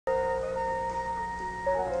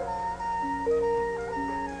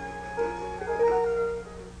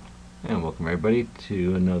Welcome everybody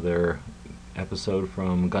to another episode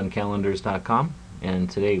from guncalendars.com, and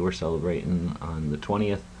today we're celebrating on the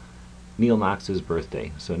 20th Neal Knox's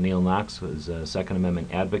birthday. So Neal Knox was a Second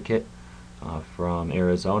Amendment advocate from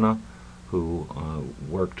Arizona who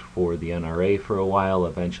worked for the NRA for a while,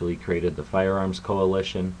 eventually created the Firearms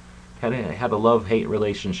Coalition, had a love-hate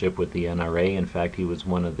relationship with the NRA. In fact, he was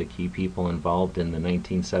one of the key people involved in the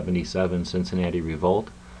 1977 Cincinnati Revolt.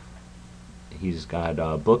 He's got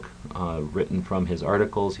a book written from his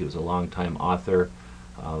articles. He was a longtime author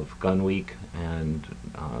of Gun Week and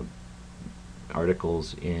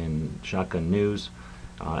articles in Shotgun News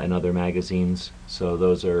and other magazines. So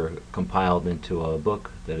those are compiled into a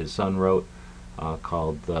book that his son wrote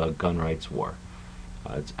called The Gun Rights War.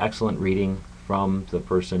 It's excellent reading from the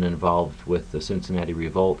person involved with the Cincinnati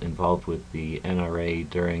Revolt, involved with the NRA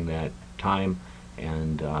during that time,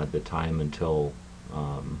 and the time until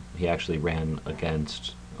he actually ran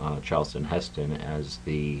against Charleston Heston as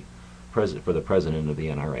the president of the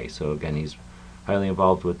NRA. So again, he's highly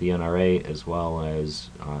involved with the NRA, as well as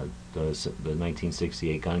the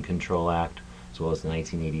 1968 Gun Control Act, as well as the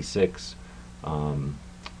 1986 Gun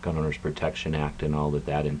Owners Protection Act, and all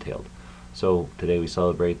that entailed. So today we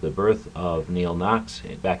celebrate the birth of Neal Knox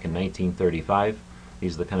back in 1935.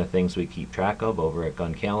 These are the kind of things we keep track of over at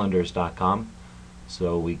guncalendars.com,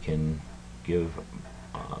 so we can give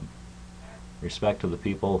respect to the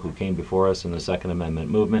people who came before us in the Second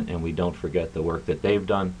Amendment movement, and we don't forget the work that they've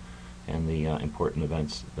done and the important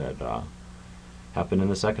events that happened in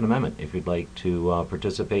the Second Amendment. If you'd like to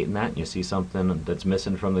participate in that and you see something that's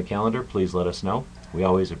missing from the calendar, please let us know. We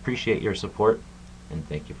always appreciate your support, and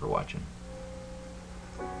thank you for watching.